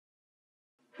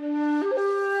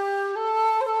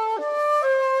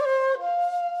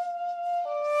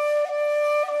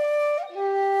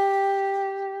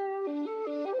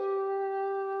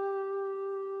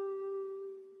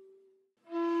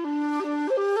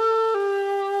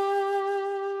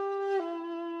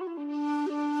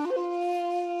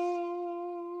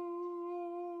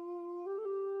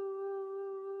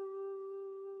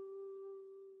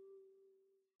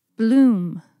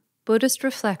Bloom, Buddhist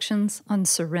Reflections on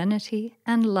Serenity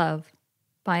and Love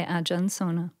by Ajahn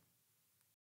Sona.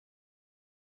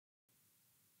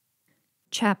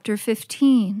 Chapter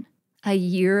 15, A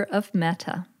Year of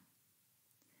Metta.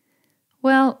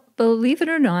 Well, believe it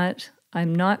or not,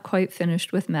 I'm not quite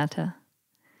finished with metta.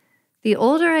 The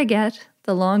older I get,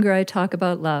 the longer I talk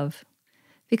about love,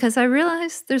 because I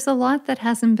realize there's a lot that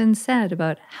hasn't been said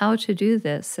about how to do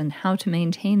this and how to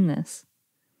maintain this.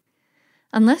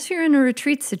 Unless you're in a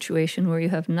retreat situation where you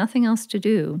have nothing else to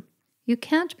do, you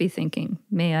can't be thinking,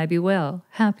 may I be well,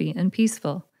 happy, and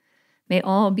peaceful. May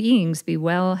all beings be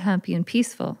well, happy, and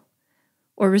peaceful.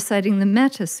 Or reciting the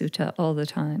Metta Sutta all the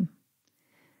time.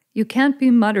 You can't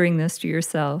be muttering this to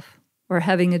yourself, or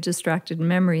having a distracted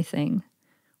memory thing,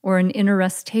 or an inner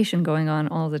recitation going on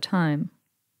all the time.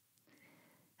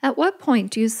 At what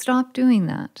point do you stop doing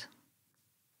that?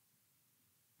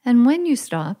 And when you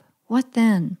stop, what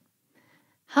then?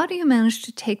 How do you manage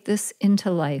to take this into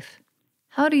life?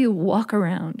 How do you walk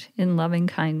around in loving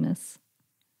kindness?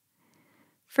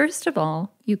 First of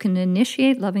all, you can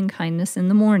initiate loving kindness in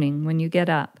the morning when you get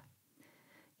up.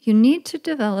 You need to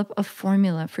develop a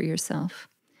formula for yourself.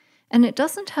 And it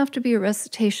doesn't have to be a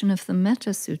recitation of the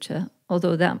Metta Sutta,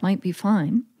 although that might be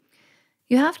fine.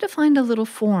 You have to find a little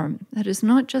form that is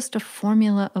not just a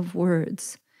formula of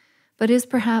words, but is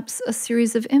perhaps a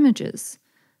series of images,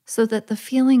 so that the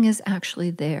feeling is actually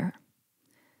there.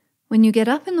 When you get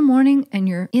up in the morning and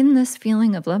you're in this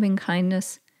feeling of loving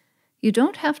kindness, you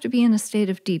don't have to be in a state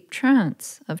of deep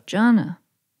trance, of jhana.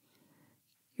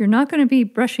 You're not going to be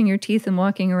brushing your teeth and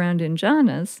walking around in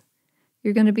jhanas.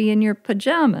 You're going to be in your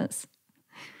pajamas.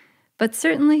 But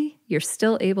certainly, you're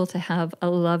still able to have a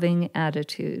loving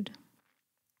attitude.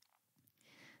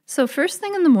 So first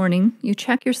thing in the morning, you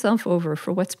check yourself over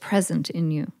for what's present in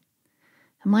you.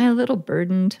 Am I a little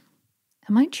burdened?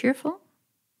 Am I cheerful?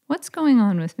 What's going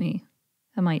on with me?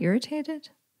 Am I irritated?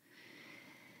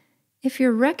 If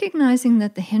you're recognizing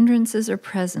that the hindrances are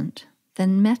present,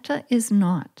 then metta is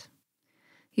not.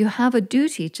 You have a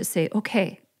duty to say,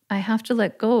 okay, I have to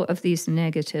let go of these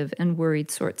negative and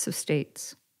worried sorts of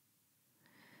states.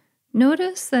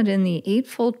 Notice that in the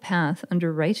Eightfold Path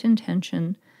under right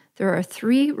intention, there are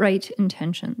 3 right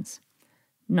intentions: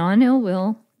 non-ill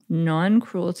will,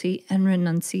 non-cruelty, and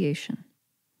renunciation.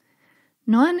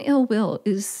 Non-ill will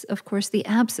is, of course, the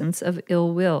absence of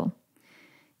ill will.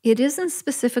 It isn't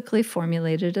specifically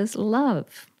formulated as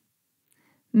love.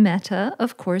 Metta,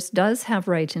 of course, does have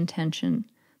right intention,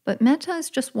 but metta is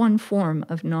just one form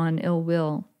of non-ill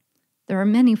will. There are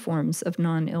many forms of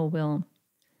non-ill will.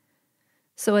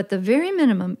 So at the very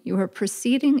minimum, you are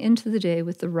proceeding into the day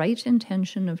with the right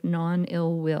intention of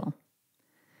non-ill will.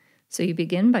 So you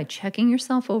begin by checking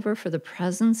yourself over for the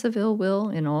presence of ill will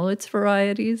in all its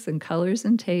varieties and colors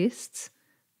and tastes.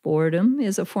 Boredom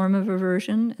is a form of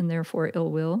aversion and therefore ill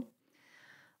will.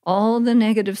 All the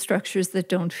negative structures that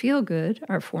don't feel good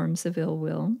are forms of ill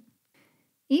will.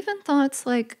 Even thoughts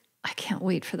like, I can't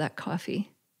wait for that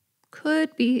coffee,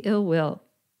 could be ill will.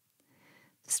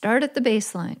 Start at the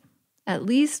baseline. At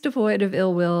least devoid of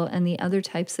ill will and the other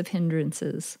types of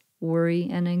hindrances, worry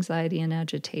and anxiety and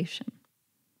agitation.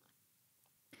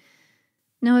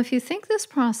 Now, if you think this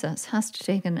process has to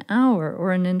take an hour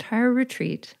or an entire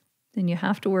retreat, then you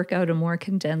have to work out a more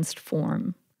condensed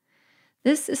form.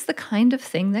 This is the kind of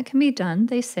thing that can be done,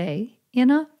 they say, in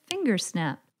a finger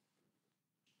snap.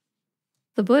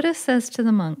 The Buddha says to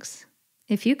the monks,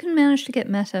 if you can manage to get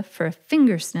metta for a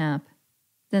finger snap,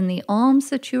 then the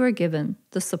alms that you are given,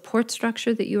 the support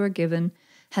structure that you are given,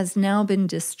 has now been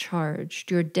discharged.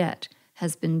 Your debt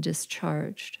has been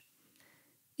discharged.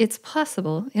 It's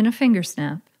possible in a finger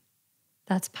snap.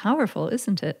 That's powerful,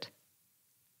 isn't it?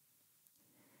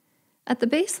 At the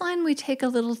baseline, we take a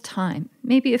little time,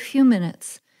 maybe a few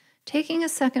minutes, taking a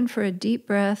second for a deep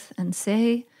breath and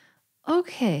say,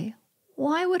 okay,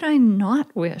 why would I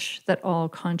not wish that all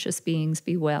conscious beings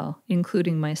be well,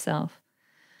 including myself?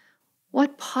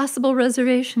 What possible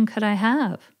reservation could I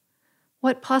have?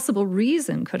 What possible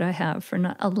reason could I have for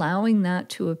not allowing that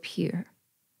to appear?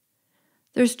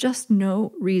 There's just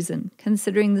no reason,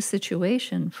 considering the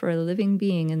situation, for a living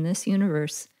being in this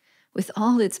universe with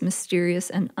all its mysterious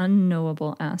and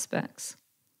unknowable aspects.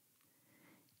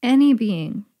 Any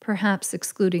being, perhaps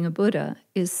excluding a Buddha,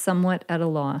 is somewhat at a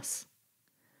loss.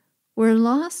 We're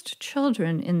lost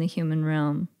children in the human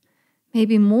realm,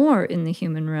 maybe more in the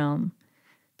human realm.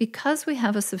 Because we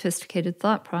have a sophisticated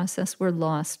thought process, we're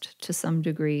lost to some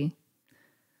degree.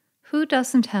 Who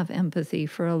doesn't have empathy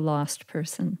for a lost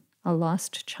person, a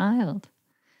lost child?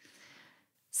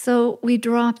 So we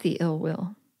drop the ill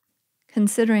will.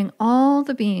 Considering all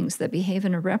the beings that behave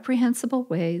in a reprehensible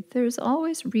way, there's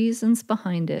always reasons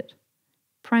behind it.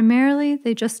 Primarily,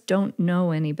 they just don't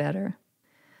know any better.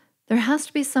 There has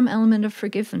to be some element of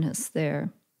forgiveness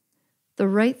there. The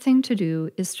right thing to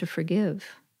do is to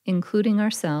forgive, including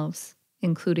ourselves,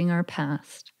 including our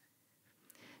past.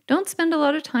 Don't spend a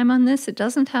lot of time on this. It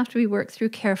doesn't have to be worked through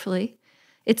carefully.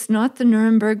 It's not the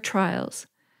Nuremberg trials.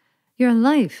 Your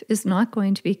life is not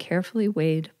going to be carefully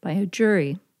weighed by a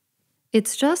jury.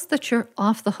 It's just that you're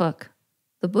off the hook.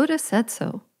 The Buddha said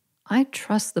so. I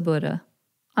trust the Buddha.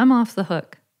 I'm off the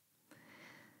hook.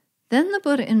 Then the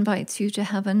Buddha invites you to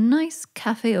have a nice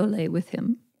café au lait with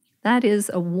him. That is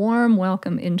a warm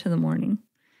welcome into the morning.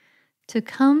 To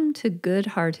come to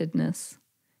good-heartedness.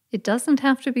 It doesn't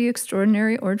have to be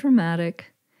extraordinary or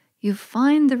dramatic. You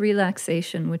find the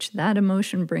relaxation which that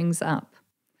emotion brings up.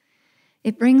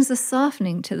 It brings a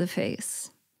softening to the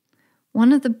face.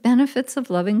 One of the benefits of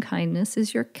loving kindness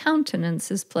is your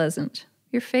countenance is pleasant.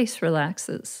 Your face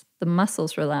relaxes, the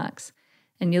muscles relax,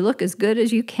 and you look as good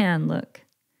as you can look.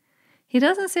 He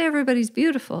doesn't say everybody's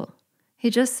beautiful. He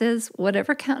just says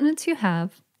whatever countenance you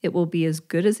have, it will be as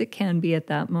good as it can be at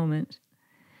that moment.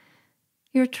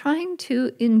 You're trying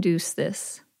to induce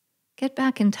this. Get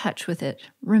back in touch with it.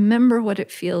 Remember what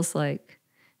it feels like.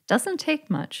 It doesn't take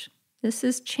much. This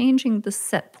is changing the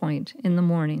set point in the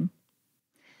morning.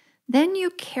 Then you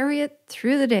carry it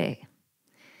through the day.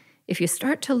 If you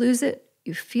start to lose it,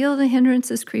 you feel the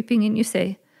hindrances creeping in, you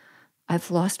say, I've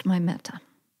lost my metta.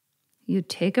 You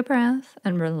take a breath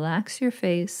and relax your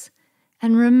face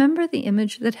and remember the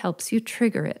image that helps you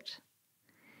trigger it.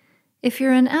 If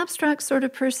you're an abstract sort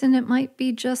of person, it might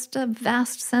be just a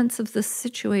vast sense of the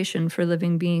situation for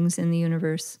living beings in the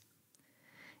universe.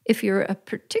 If you're a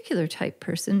particular type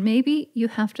person, maybe you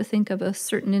have to think of a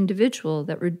certain individual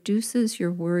that reduces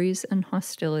your worries and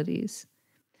hostilities.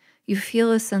 You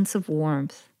feel a sense of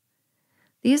warmth.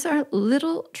 These are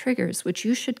little triggers which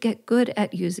you should get good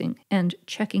at using and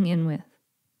checking in with.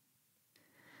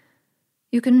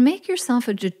 You can make yourself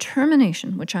a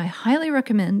determination, which I highly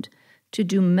recommend, to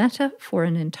do metta for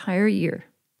an entire year.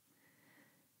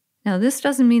 Now, this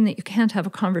doesn't mean that you can't have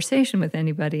a conversation with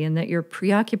anybody and that you're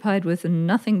preoccupied with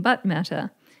nothing but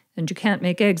metta and you can't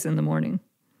make eggs in the morning.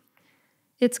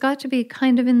 It's got to be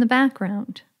kind of in the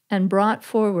background and brought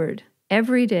forward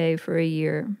every day for a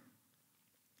year.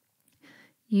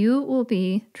 You will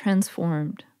be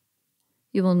transformed.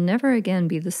 You will never again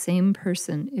be the same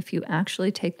person if you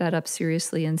actually take that up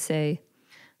seriously and say,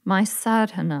 my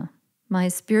sadhana, my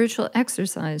spiritual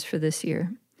exercise for this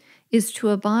year, is to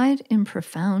abide in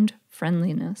profound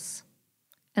friendliness.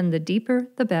 And the deeper,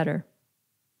 the better.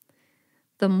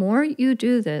 The more you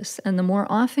do this, and the more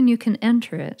often you can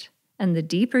enter it, and the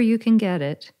deeper you can get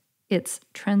it, it's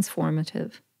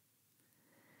transformative.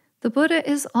 The Buddha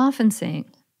is often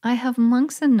saying, I have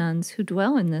monks and nuns who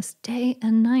dwell in this day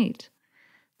and night.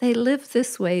 They live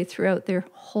this way throughout their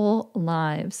whole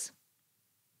lives.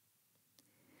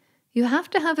 You have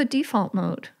to have a default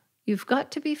mode. You've got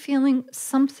to be feeling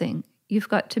something. You've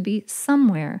got to be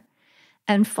somewhere.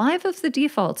 And 5 of the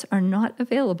defaults are not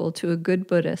available to a good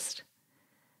Buddhist.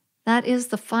 That is,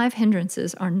 the 5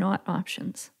 hindrances are not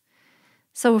options.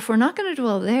 So if we're not going to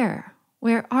dwell there,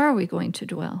 where are we going to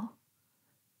dwell?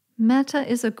 Metta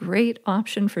is a great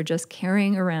option for just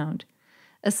carrying around,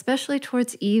 especially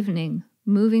towards evening,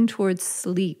 moving towards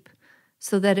sleep,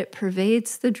 so that it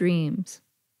pervades the dreams.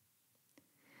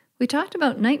 We talked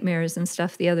about nightmares and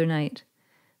stuff the other night,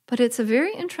 but it's a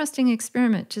very interesting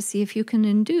experiment to see if you can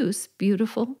induce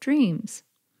beautiful dreams.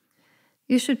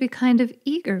 You should be kind of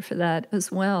eager for that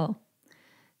as well.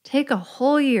 Take a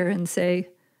whole year and say,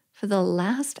 for the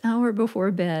last hour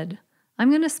before bed, I'm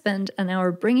going to spend an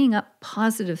hour bringing up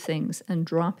positive things and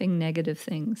dropping negative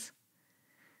things.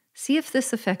 See if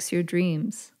this affects your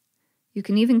dreams. You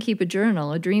can even keep a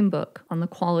journal, a dream book, on the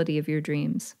quality of your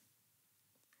dreams.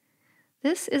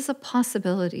 This is a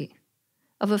possibility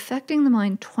of affecting the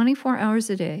mind 24 hours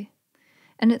a day,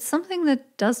 and it's something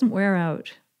that doesn't wear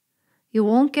out. You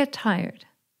won't get tired.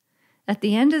 At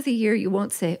the end of the year, you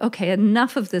won't say, okay,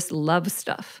 enough of this love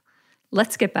stuff.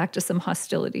 Let's get back to some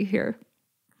hostility here.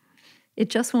 It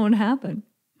just won't happen.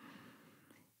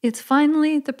 It's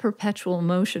finally the perpetual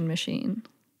motion machine.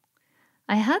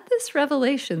 I had this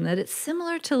revelation that it's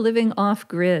similar to living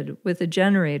off-grid with a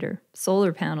generator,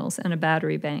 solar panels, and a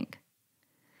battery bank.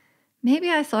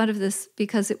 Maybe I thought of this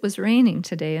because it was raining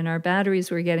today and our batteries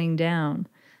were getting down,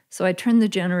 so I turned the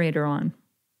generator on.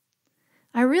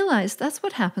 I realized that's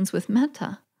what happens with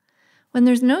metta. When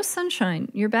there's no sunshine,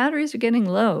 your batteries are getting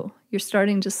low, you're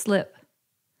starting to slip.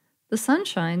 The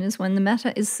sunshine is when the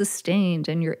metta is sustained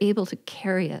and you're able to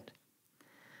carry it.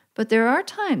 But there are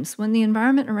times when the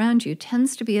environment around you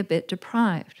tends to be a bit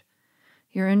deprived.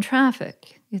 You're in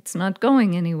traffic. It's not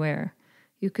going anywhere.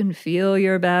 You can feel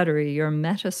your battery. Your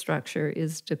metta structure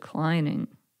is declining.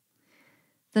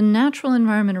 The natural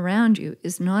environment around you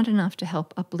is not enough to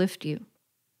help uplift you.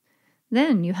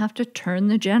 Then you have to turn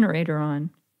the generator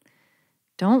on.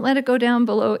 Don't let it go down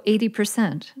below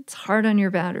 80%. It's hard on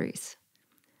your batteries.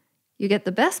 You get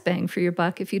the best bang for your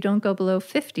buck if you don't go below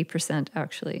 50%,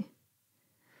 actually.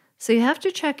 So you have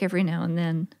to check every now and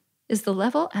then, is the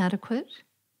level adequate?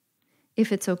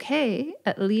 If it's okay,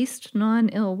 at least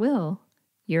non-ill will,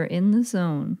 you're in the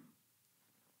zone.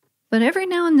 But every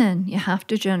now and then you have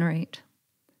to generate.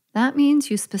 That means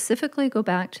you specifically go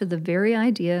back to the very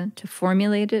idea to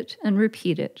formulate it and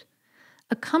repeat it,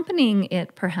 accompanying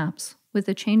it perhaps with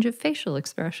a change of facial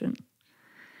expression.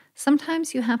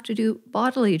 Sometimes you have to do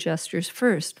bodily gestures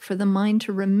first for the mind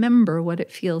to remember what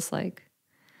it feels like.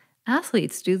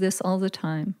 Athletes do this all the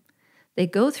time. They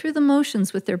go through the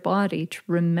motions with their body to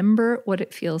remember what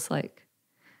it feels like.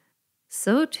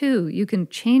 So too, you can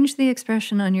change the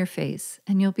expression on your face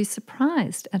and you'll be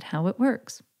surprised at how it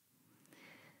works.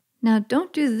 Now,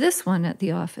 don't do this one at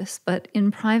the office, but in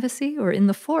privacy or in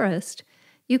the forest,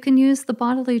 you can use the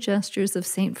bodily gestures of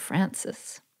St.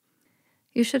 Francis.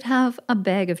 You should have a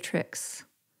bag of tricks.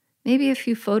 Maybe a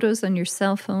few photos on your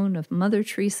cell phone of Mother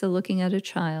Teresa looking at a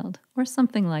child, or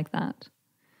something like that.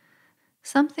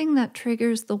 Something that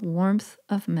triggers the warmth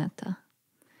of metta.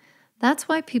 That's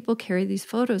why people carry these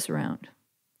photos around.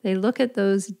 They look at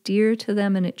those dear to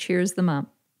them and it cheers them up.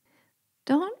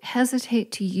 Don't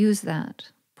hesitate to use that.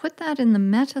 Put that in the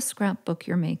metta scrapbook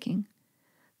you're making.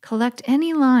 Collect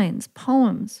any lines,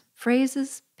 poems,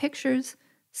 phrases, pictures,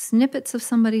 snippets of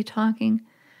somebody talking,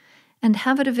 and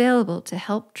have it available to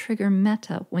help trigger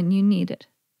metta when you need it.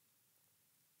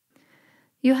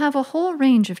 You have a whole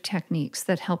range of techniques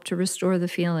that help to restore the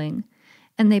feeling,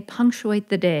 and they punctuate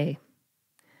the day.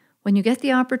 When you get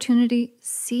the opportunity,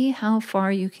 see how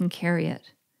far you can carry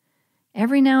it.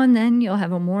 Every now and then you'll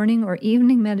have a morning or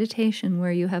evening meditation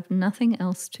where you have nothing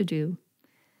else to do.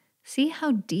 See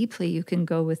how deeply you can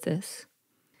go with this.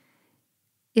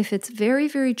 If it's very,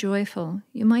 very joyful,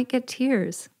 you might get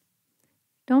tears.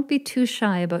 Don't be too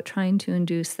shy about trying to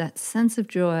induce that sense of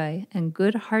joy and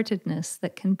good-heartedness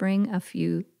that can bring a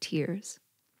few tears.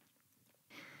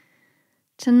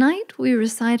 Tonight, we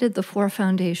recited the 4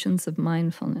 foundations of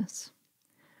mindfulness.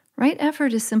 Right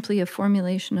effort is simply a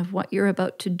formulation of what you're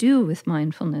about to do with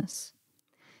mindfulness.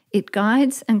 It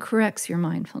guides and corrects your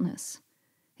mindfulness.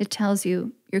 It tells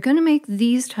you, you're going to make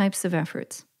these types of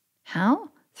efforts. How?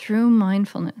 Through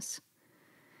mindfulness.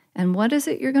 And what is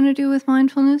it you're going to do with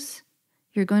mindfulness?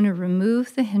 You're going to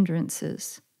remove the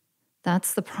hindrances.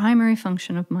 That's the primary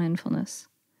function of mindfulness.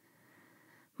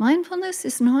 Mindfulness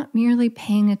is not merely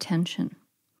paying attention.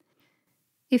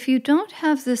 If you don't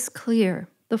have this clear,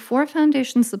 the 4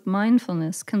 foundations of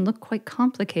mindfulness can look quite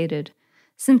complicated,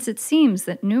 since it seems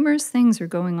that numerous things are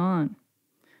going on.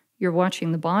 You're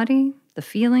watching the body, the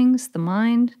feelings, the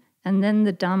mind, and then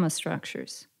the Dhamma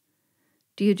structures.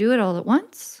 Do you do it all at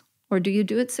once? Or do you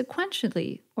do it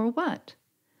sequentially? Or what?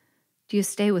 Do you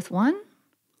stay with one?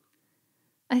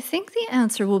 I think the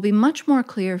answer will be much more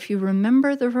clear if you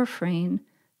remember the refrain,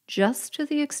 just to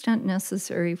the extent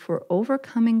necessary for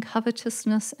overcoming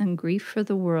covetousness and grief for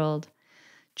the world,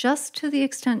 just to the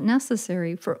extent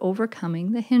necessary for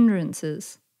overcoming the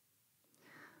hindrances.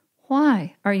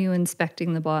 Why are you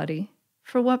inspecting the body?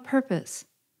 For what purpose?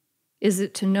 Is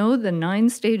it to know the 9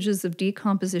 stages of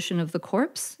decomposition of the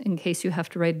corpse, in case you have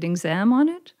to write an exam on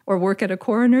it, or work at a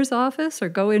coroner's office, or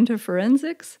go into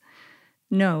forensics?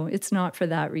 No, it's not for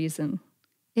that reason.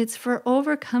 It's for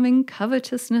overcoming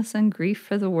covetousness and grief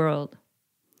for the world.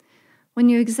 When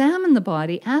you examine the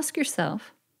body, ask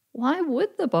yourself, why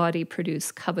would the body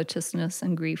produce covetousness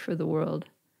and grief for the world?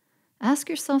 Ask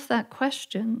yourself that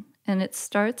question, and it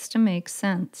starts to make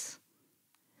sense.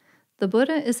 The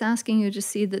Buddha is asking you to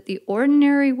see that the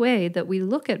ordinary way that we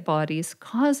look at bodies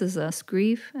causes us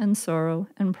grief and sorrow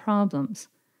and problems.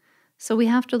 So we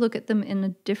have to look at them in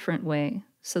a different way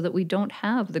so that we don't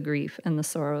have the grief and the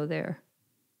sorrow there.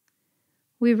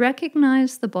 We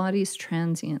recognize the body's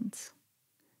transience.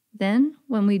 Then,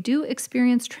 when we do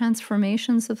experience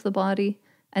transformations of the body,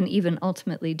 and even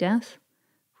ultimately death,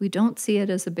 we don't see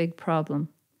it as a big problem.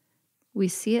 We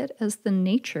see it as the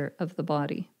nature of the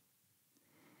body.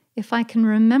 If I can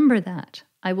remember that,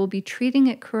 I will be treating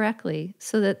it correctly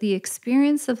so that the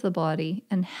experience of the body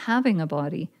and having a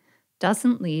body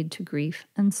doesn't lead to grief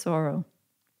and sorrow.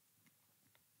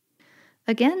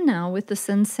 Again now with the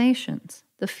sensations,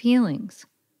 the feelings,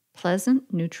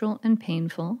 pleasant, neutral, and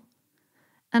painful.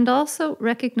 and also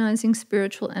recognizing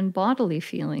spiritual and bodily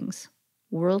feelings,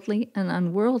 worldly and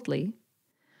unworldly.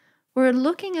 We're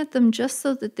looking at them just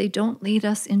so that they don't lead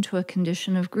us into a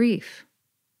condition of grief.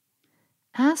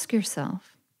 Ask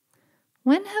yourself,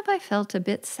 when have I felt a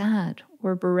bit sad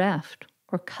or bereft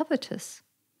or covetous?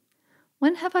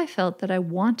 When have I felt that I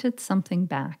wanted something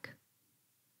back?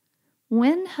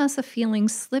 When has a feeling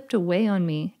slipped away on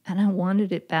me and I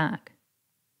wanted it back?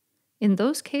 In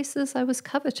those cases, I was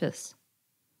covetous.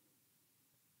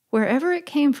 Wherever it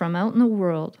came from out in the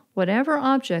world, whatever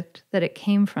object that it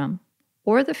came from,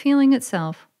 or the feeling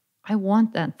itself, I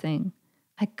want that thing.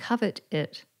 I covet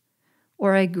it.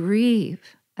 Or I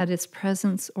grieve at its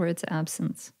presence or its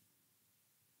absence.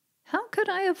 How could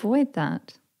I avoid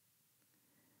that?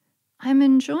 I'm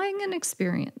enjoying an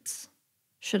experience.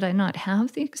 Should I not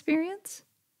have the experience?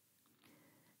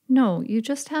 No, you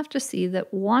just have to see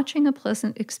that watching a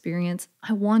pleasant experience,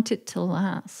 I want it to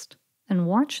last. And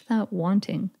watch that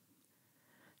wanting.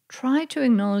 Try to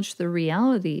acknowledge the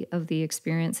reality of the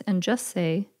experience and just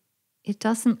say, it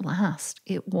doesn't last.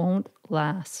 It won't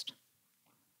last.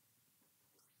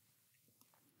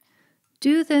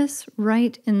 Do this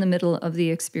right in the middle of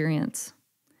the experience.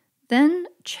 Then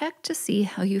check to see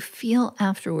how you feel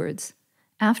afterwards,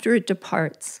 after it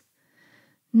departs.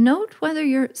 Note whether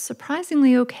you're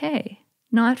surprisingly okay,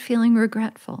 not feeling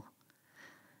regretful.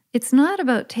 It's not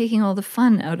about taking all the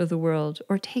fun out of the world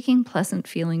or taking pleasant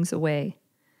feelings away.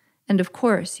 And of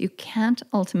course, you can't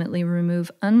ultimately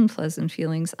remove unpleasant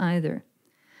feelings either.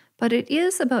 But it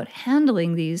is about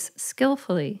handling these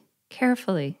skillfully,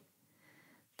 carefully.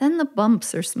 Then the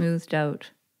bumps are smoothed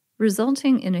out,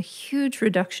 resulting in a huge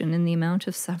reduction in the amount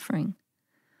of suffering.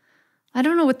 I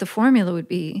don't know what the formula would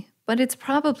be, but it's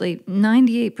probably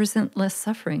 98% less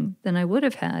suffering than I would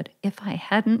have had if I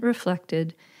hadn't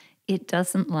reflected, it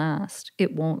doesn't last,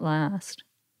 it won't last.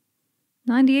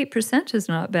 98% is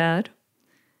not bad.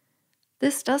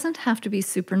 This doesn't have to be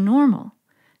super normal.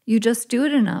 You just do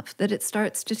it enough that it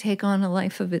starts to take on a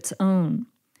life of its own.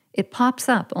 It pops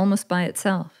up almost by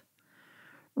itself.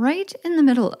 Right in the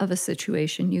middle of a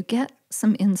situation, you get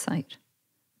some insight.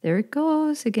 There it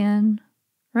goes again.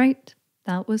 Right,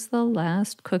 that was the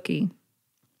last cookie.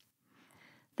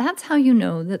 That's how you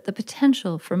know that the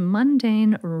potential for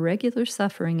mundane, regular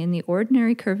suffering in the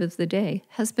ordinary curve of the day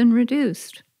has been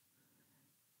reduced.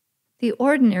 The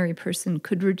ordinary person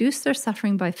could reduce their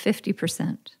suffering by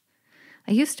 50%.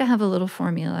 I used to have a little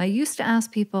formula. I used to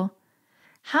ask people,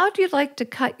 how do you like to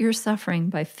cut your suffering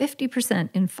by 50%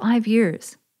 in 5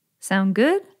 years? Sound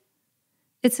good?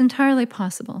 It's entirely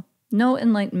possible. No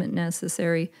enlightenment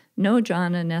necessary, no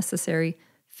jhana necessary,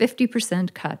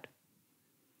 50% cut.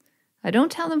 I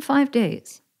don't tell them 5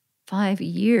 days, 5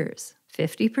 years,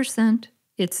 50%,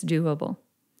 it's doable.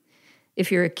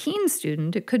 If you're a keen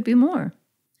student, it could be more.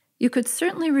 You could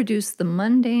certainly reduce the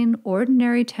mundane,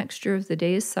 ordinary texture of the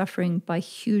day's suffering by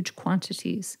huge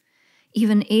quantities,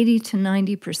 even 80 to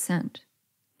 90%.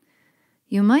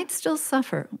 You might still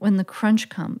suffer when the crunch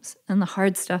comes and the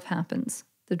hard stuff happens,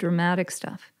 the dramatic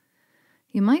stuff.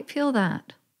 You might feel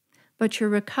that, but your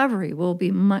recovery will be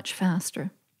much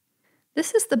faster.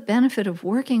 This is the benefit of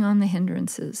working on the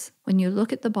hindrances when you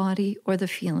look at the body or the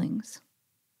feelings.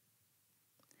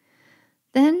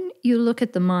 Then you look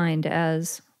at the mind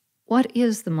as, what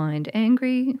is the mind?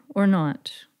 Angry or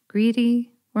not?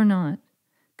 Greedy or not?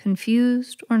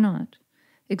 Confused or not?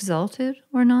 Exalted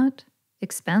or not?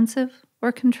 Expansive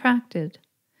or contracted?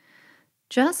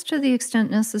 Just to the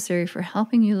extent necessary for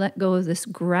helping you let go of this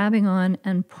grabbing on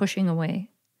and pushing away.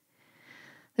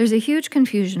 There's a huge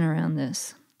confusion around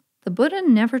this. The Buddha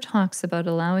never talks about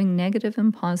allowing negative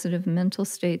and positive mental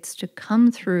states to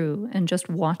come through and just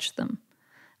watch them,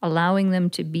 allowing them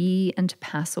to be and to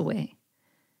pass away.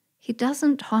 He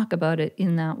doesn't talk about it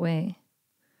in that way.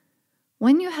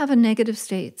 When you have a negative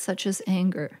state, such as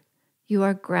anger, you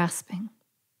are grasping.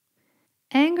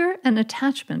 Anger and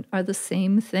attachment are the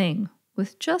same thing,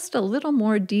 with just a little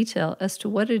more detail as to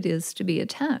what it is to be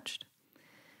attached.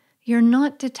 You're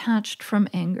not detached from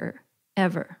anger,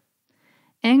 ever.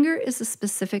 Anger is a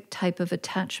specific type of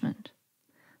attachment.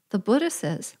 The Buddha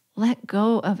says, let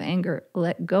go of anger,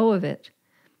 let go of it.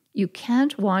 You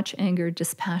can't watch anger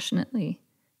dispassionately.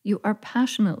 You are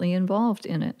passionately involved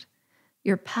in it.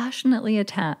 You're passionately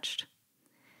attached.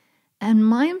 And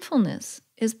mindfulness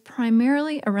is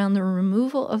primarily around the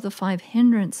removal of the 5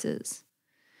 hindrances.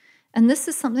 And this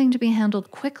is something to be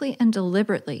handled quickly and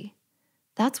deliberately.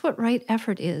 That's what right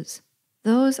effort is.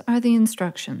 Those are the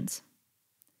instructions.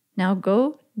 Now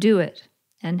go do it.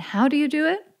 And how do you do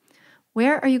it?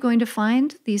 Where are you going to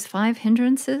find these 5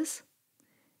 hindrances?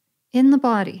 In the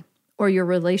body, or your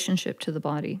relationship to the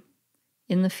body.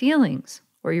 in the feelings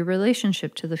or your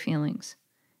relationship to the feelings,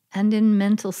 and in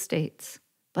mental states,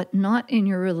 but not in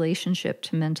your relationship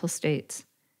to mental states,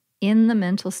 in the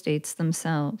mental states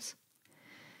themselves.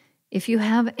 If you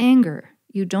have anger,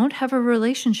 you don't have a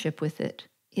relationship with it.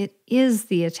 It is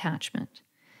the attachment.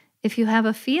 If you have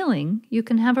a feeling, you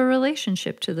can have a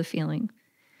relationship to the feeling.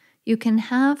 You can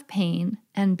have pain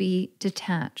and be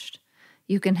detached.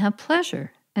 You can have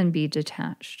pleasure and be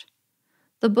detached.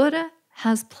 The Buddha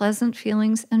has pleasant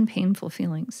feelings and painful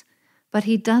feelings, but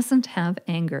he doesn't have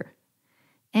anger.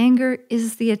 Anger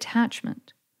is the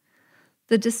attachment.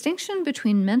 The distinction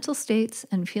between mental states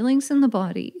and feelings in the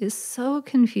body is so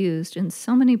confused in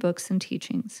so many books and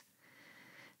teachings.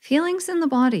 Feelings in the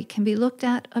body can be looked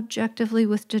at objectively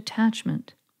with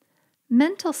detachment.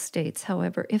 Mental states,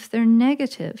 however, if they're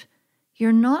negative,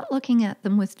 you're not looking at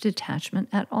them with detachment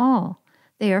at all.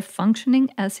 They are functioning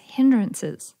as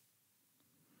hindrances.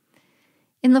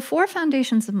 In the 4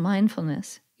 foundations of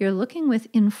mindfulness, you're looking with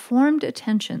informed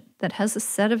attention that has a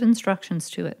set of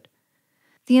instructions to it.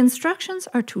 The instructions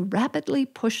are to rapidly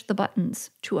push the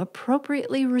buttons to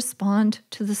appropriately respond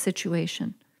to the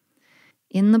situation.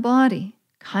 In the body,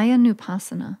 Kaya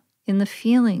Nupassana; in the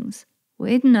feelings,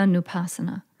 Vedana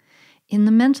Nupassana; in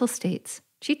the mental states,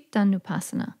 Chitta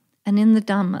Nupassana; and in the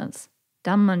Dhammas,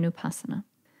 Dhamma Nupassana.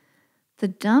 The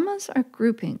Dhammas are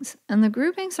groupings, and the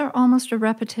groupings are almost a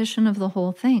repetition of the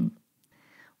whole thing.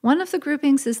 One of the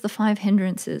groupings is the 5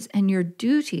 hindrances and your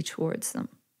duty towards them.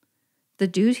 The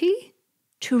duty?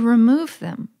 To remove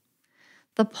them.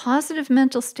 The positive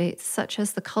mental states, such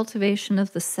as the cultivation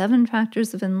of the 7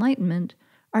 factors of enlightenment,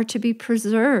 are to be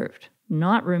preserved,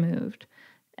 not removed,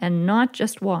 and not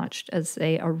just watched as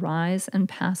they arise and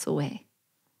pass away.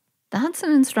 That's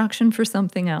an instruction for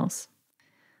something else.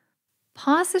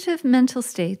 Positive mental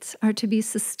states are to be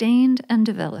sustained and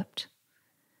developed.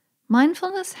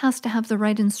 Mindfulness has to have the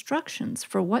right instructions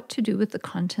for what to do with the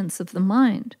contents of the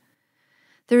mind.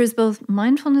 There is both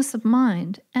mindfulness of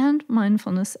mind and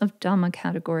mindfulness of Dhamma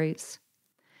categories.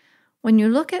 When you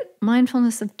look at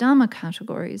mindfulness of Dhamma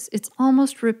categories, it's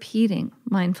almost repeating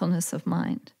mindfulness of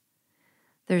mind.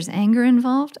 There's anger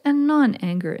involved and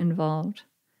non-anger involved.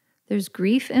 There's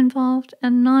grief involved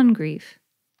and non-grief.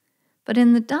 But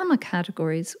in the Dhamma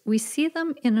categories, we see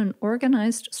them in an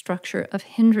organized structure of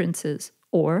hindrances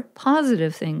or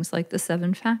positive things like the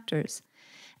 7 factors.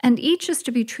 And each is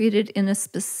to be treated in a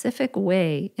specific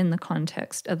way in the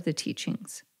context of the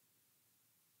teachings.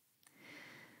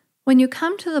 When you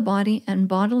come to the body and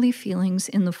bodily feelings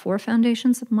in the 4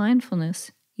 foundations of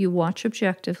mindfulness, you watch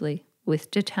objectively with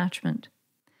detachment.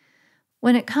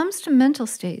 When it comes to mental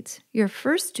states, your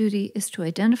first duty is to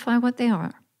identify what they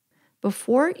are.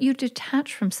 Before you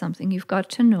detach from something, you've got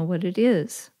to know what it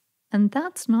is. And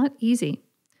that's not easy.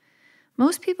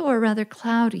 Most people are rather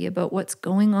cloudy about what's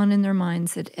going on in their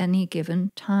minds at any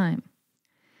given time.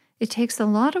 It takes a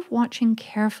lot of watching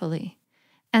carefully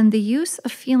and the use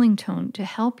of feeling tone to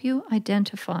help you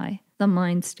identify the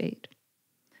mind state.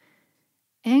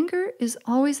 Anger is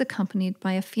always accompanied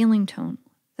by a feeling tone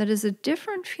that is a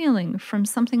different feeling from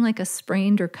something like a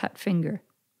sprained or cut finger.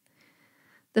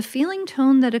 The feeling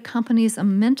tone that accompanies a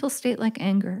mental state like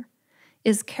anger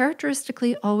is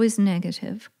characteristically always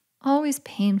negative, always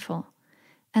painful,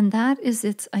 and that is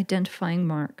its identifying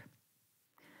mark.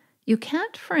 You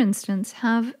can't, for instance,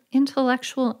 have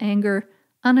intellectual anger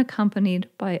unaccompanied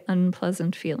by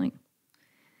unpleasant feeling.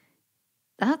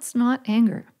 That's not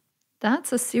anger.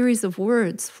 That's a series of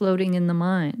words floating in the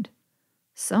mind.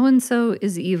 So-and-so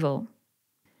is evil.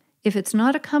 If it's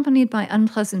not accompanied by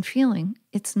unpleasant feeling,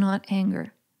 it's not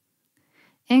anger.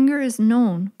 Anger is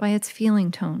known by its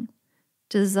feeling tone.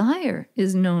 Desire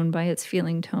is known by its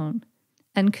feeling tone.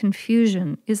 And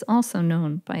confusion is also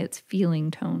known by its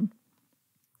feeling tone.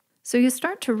 So you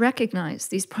start to recognize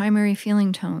these primary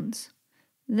feeling tones.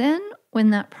 Then, when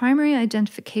that primary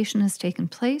identification has taken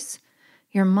place,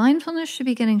 your mindfulness should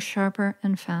be getting sharper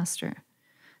and faster.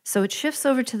 So it shifts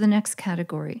over to the next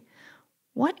category.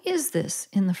 What is this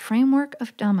in the framework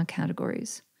of Dhamma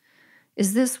categories?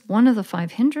 Is this one of the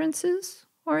 5 hindrances,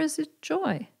 or is it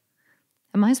joy?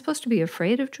 Am I supposed to be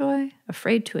afraid of joy?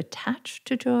 Afraid to attach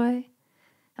to joy?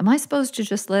 Am I supposed to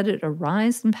just let it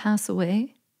arise and pass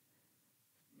away?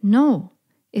 No.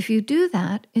 If you do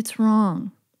that, it's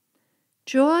wrong.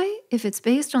 Joy, if it's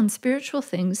based on spiritual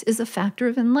things, is a factor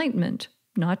of enlightenment,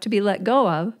 not to be let go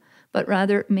of, but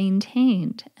rather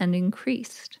maintained and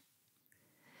increased.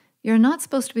 You're not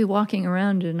supposed to be walking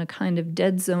around in a kind of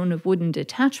dead zone of wooden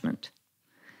detachment.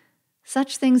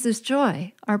 Such things as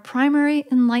joy are primary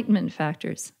enlightenment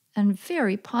factors and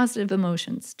very positive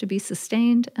emotions to be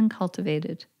sustained and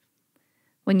cultivated.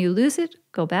 When you lose it,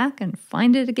 go back and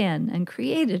find it again and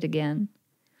create it again.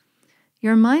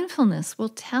 Your mindfulness will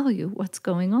tell you what's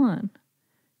going on.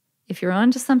 If you're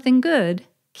onto something good,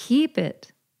 keep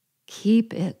it.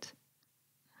 Keep it.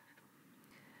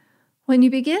 When you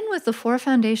begin with the 4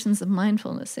 foundations of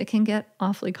mindfulness, it can get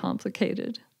awfully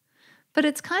complicated. But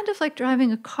it's kind of like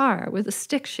driving a car with a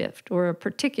stick shift or a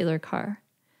particular car.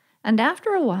 And after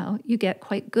a while, you get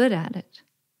quite good at it.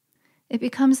 It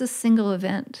becomes a single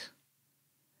event.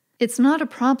 It's not a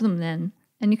problem then,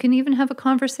 and you can even have a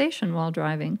conversation while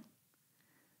driving.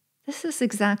 This is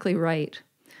exactly right.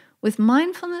 With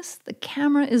mindfulness, the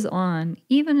camera is on,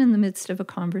 even in the midst of a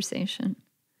conversation.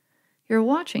 You're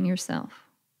watching yourself.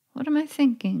 What am I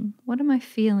thinking? What am I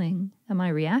feeling? Am I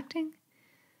reacting?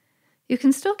 You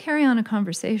can still carry on a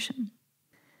conversation.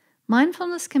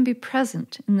 Mindfulness can be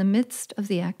present in the midst of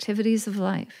the activities of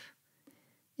life.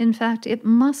 In fact, it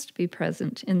must be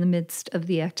present in the midst of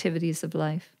the activities of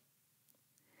life.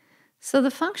 So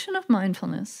the function of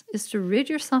mindfulness is to rid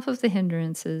yourself of the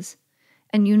hindrances,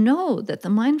 and you know that the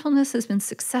mindfulness has been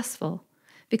successful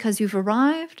because you've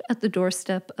arrived at the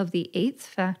doorstep of the 8th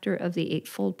factor of the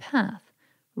Eightfold Path,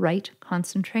 right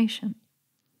concentration.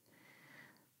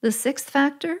 The 6th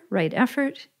factor, right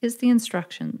effort, is the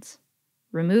instructions.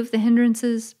 Remove the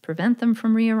hindrances, prevent them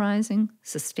from re-arising,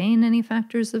 sustain any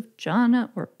factors of jhana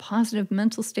or positive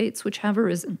mental states which have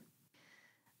arisen.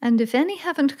 And if any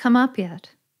haven't come up yet,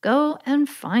 go and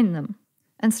find them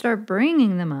and start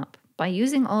bringing them up by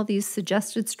using all these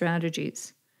suggested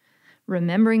strategies.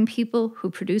 Remembering people who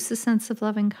produce a sense of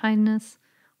loving kindness,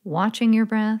 watching your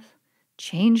breath,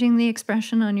 changing the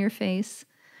expression on your face,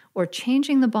 or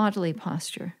changing the bodily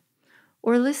posture,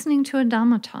 or listening to a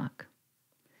Dhamma talk.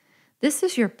 This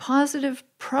is your positive,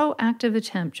 proactive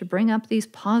attempt to bring up these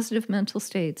positive mental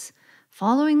states,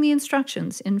 following the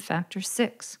instructions in Factor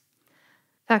 6.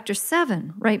 Factor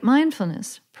 7, right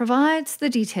mindfulness, provides the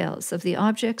details of the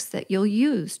objects that you'll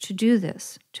use to do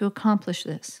this, to accomplish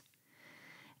this.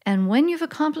 And when you've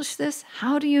accomplished this,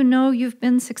 how do you know you've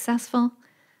been successful?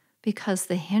 Because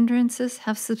the hindrances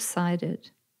have subsided.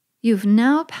 You've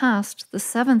now passed the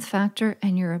 7th factor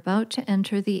and you're about to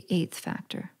enter the 8th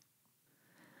factor.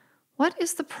 What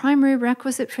is the primary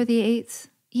requisite for the 8th?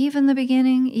 Even the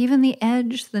beginning, even the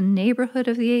edge, the neighborhood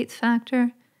of the 8th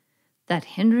factor? That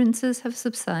hindrances have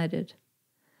subsided.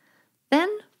 Then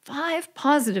 5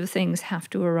 positive things have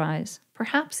to arise,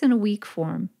 perhaps in a weak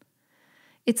form.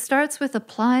 It starts with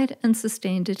applied and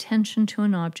sustained attention to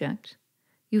an object.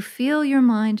 You feel your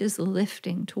mind is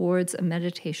lifting towards a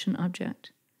meditation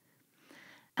object.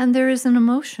 And there is an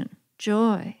emotion,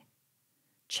 joy.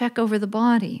 Check over the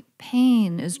body.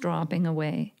 Pain is dropping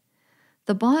away.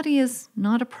 The body is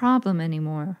not a problem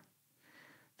anymore.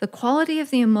 The quality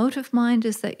of the emotive mind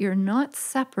is that you're not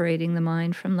separating the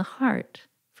mind from the heart,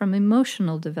 from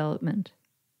emotional development.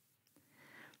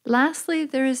 Lastly,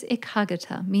 there is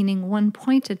ekaggata, meaning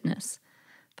one-pointedness,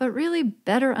 but really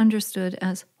better understood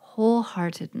as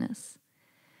wholeheartedness.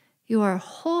 You are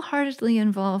wholeheartedly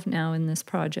involved now in this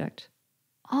project.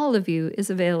 All of you is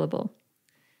available.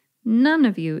 None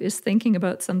of you is thinking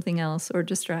about something else or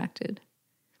distracted.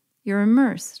 You're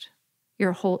immersed.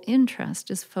 Your whole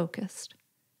interest is focused.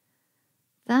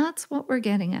 That's what we're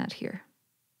getting at here.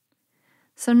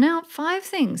 So now 5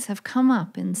 things have come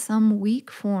up in some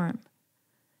weak form.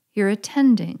 You're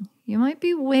attending. You might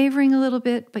be wavering a little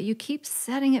bit, but you keep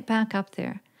setting it back up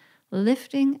there,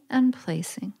 lifting and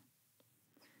placing.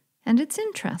 And it's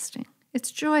interesting.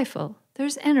 It's joyful.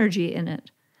 There's energy in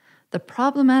it. The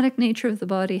problematic nature of the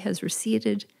body has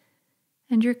receded,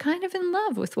 and you're kind of in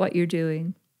love with what you're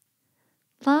doing.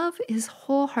 Love is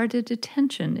wholehearted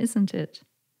attention, isn't it?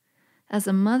 As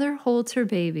a mother holds her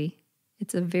baby,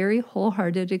 it's a very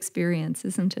wholehearted experience,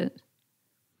 isn't it?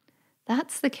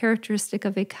 That's the characteristic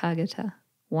of ekaggata,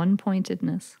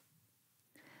 one-pointedness.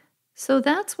 So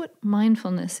that's what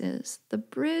mindfulness is, the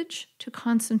bridge to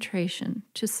concentration,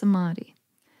 to samadhi.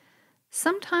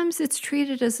 Sometimes it's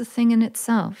treated as a thing in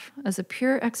itself, as a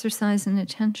pure exercise in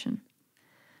attention,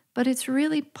 but it's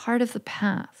really part of the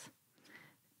path.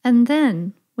 And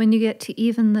then, when you get to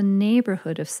even the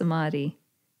neighborhood of samadhi,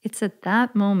 it's at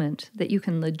that moment that you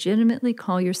can legitimately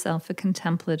call yourself a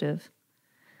contemplative.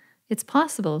 It's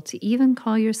possible to even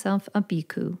call yourself a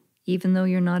bhikkhu, even though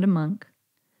you're not a monk.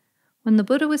 When the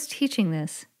Buddha was teaching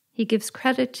this, he gives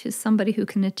credit to somebody who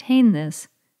can attain this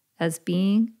as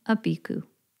being a bhikkhu.